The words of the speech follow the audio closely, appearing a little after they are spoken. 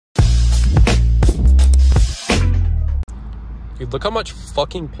Dude, look how much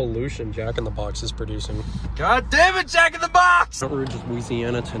fucking pollution Jack in the Box is producing. God damn it, Jack in the Box! We're just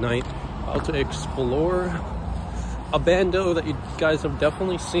Louisiana tonight. About to explore a bando that you guys have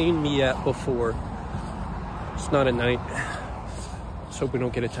definitely seen me at before. It's not at night. Let's hope we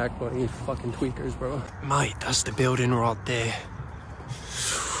don't get attacked by any fucking tweakers, bro. Mate, that's the building right there.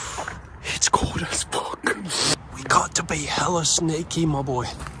 It's cold as fuck. We got to be hella sneaky, my boy.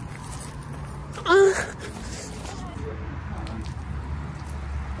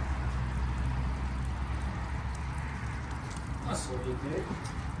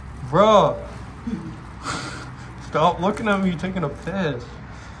 Bro, stop looking at me taking a piss.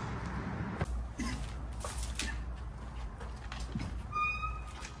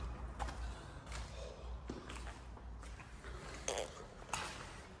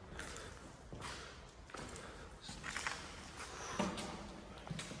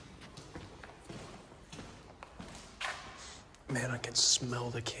 Man, I can smell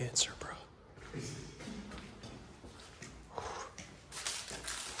the cancer, bro.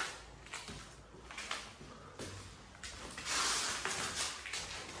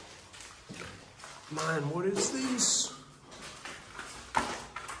 Man, what is this? I'm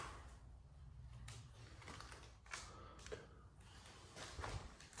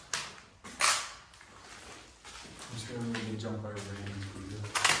just gonna make a jump over here.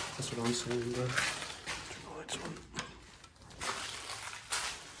 That's what I'm saying, bro. Turn the lights on.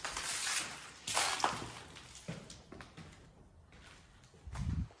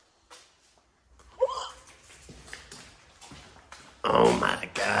 Oh my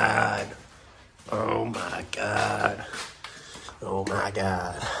God. Oh my God. Oh my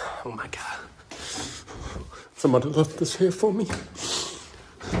God. Oh my God. Somebody left this here for me.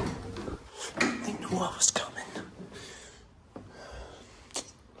 They knew I was coming.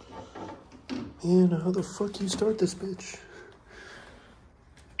 Man, how the fuck you start this bitch?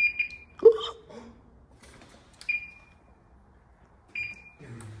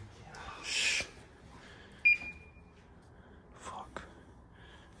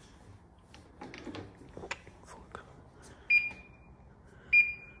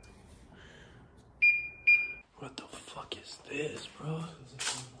 What the fuck is this, bro?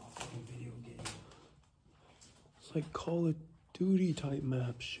 It's like Call of Duty type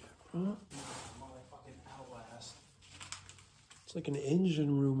map shit, bro. It's like an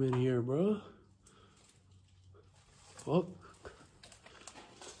engine room in here, bro. Fuck.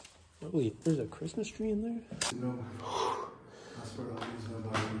 Wait, there's a Christmas tree in there? No. I swear there's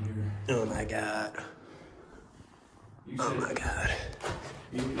nobody in here. Oh my God. Oh my God.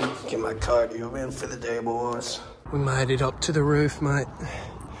 Get my cardio in for the day, boys. We made it up to the roof, mate.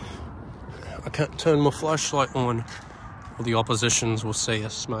 I can't turn my flashlight on, or the oppositions will see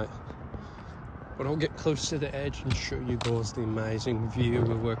us, mate. But I'll get close to the edge and show you guys the amazing view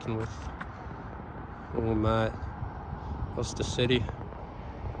we're working with. Oh, mate. That's the city.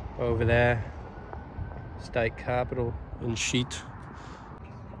 Over there. State capital in Sheet.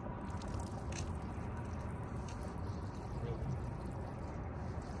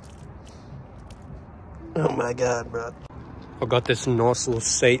 Oh my God, bro. I got this nice little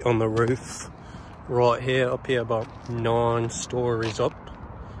seat on the roof right here, up here about 9 stories up.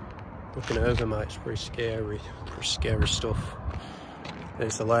 Looking over, mate, it's pretty scary stuff.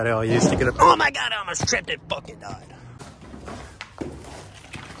 There's the lady I used to get up. Oh my God, I almost tripped and fucking died.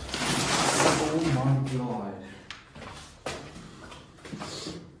 Oh my God.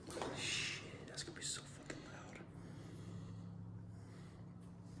 Shit, that's gonna be so fucking loud.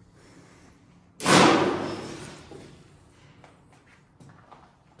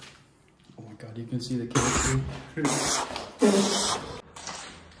 Oh my God, you can see the chemistry.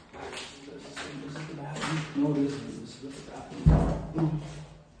 No, this is the bathroom.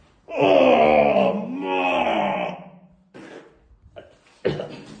 Oh, man.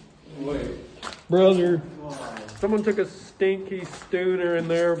 Wait. Brother, Why? someone took a stinky stooner in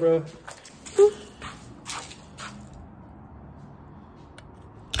there, bro.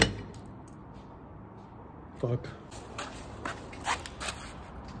 Fuck.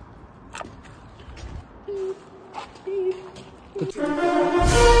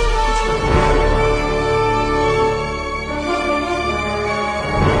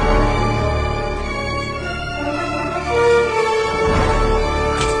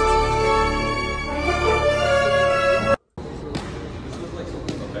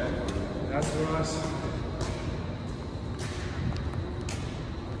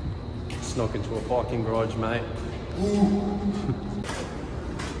 Snuck into a parking garage, mate.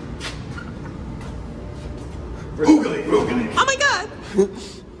 Googly. Oh my God!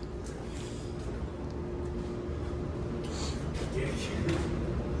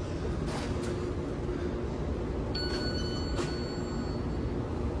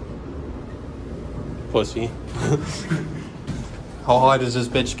 Pussy. How high does this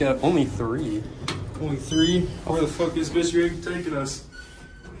bitch get? Only 3. Only 3? Where the fuck is this rig taking us?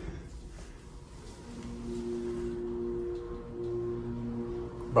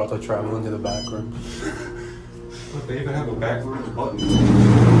 About to travel into the back room. Look, they even have a backwards button.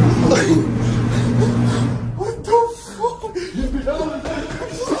 What the fuck?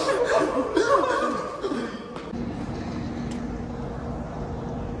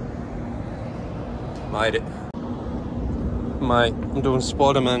 Made it. Mate, I'm doing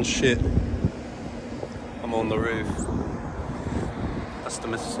Spider-Man shit. I'm on the roof. That's the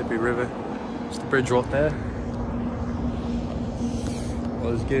Mississippi River. It's the bridge right there.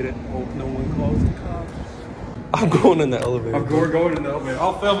 Let's get it. Hope no one calls the cops. I'm going in the elevator. We're going in the elevator.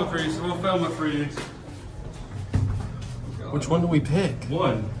 I'll film it for you, so we'll film it for you. Which one do we pick?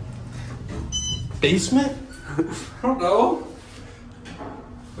 One. Basement? I don't know.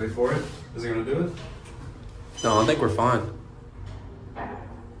 Wait for it. Is it gonna do it? No, I think we're fine.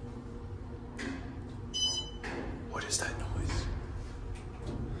 What is that noise?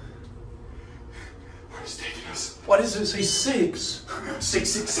 Where is it taking us? What does it say? 6?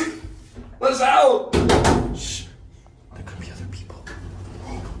 666. Let us out! Shh. There could be other people.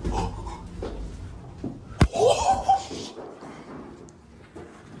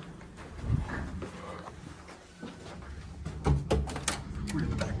 We're in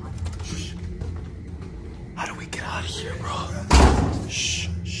the back room. Shh. How do we get out of here, bro? Shh.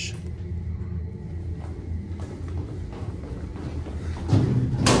 Shh.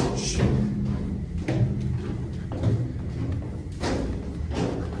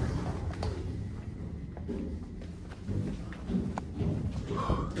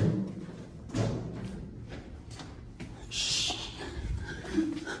 Shh.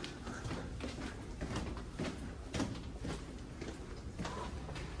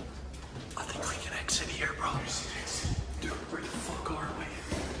 I think we can exit here, bro. Dude, where the fuck are we?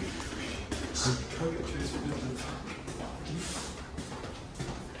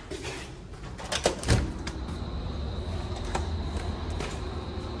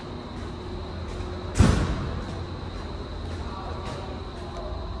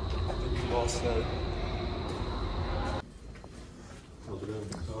 Lost that. How's it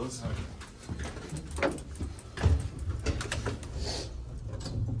going?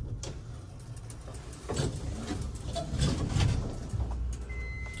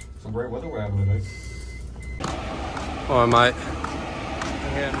 Some great weather we're having today. Alright, mate.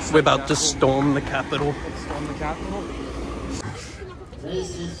 We're about to storm the Capitol. Storm the Capitol?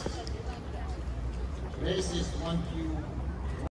 Racist. Racist want you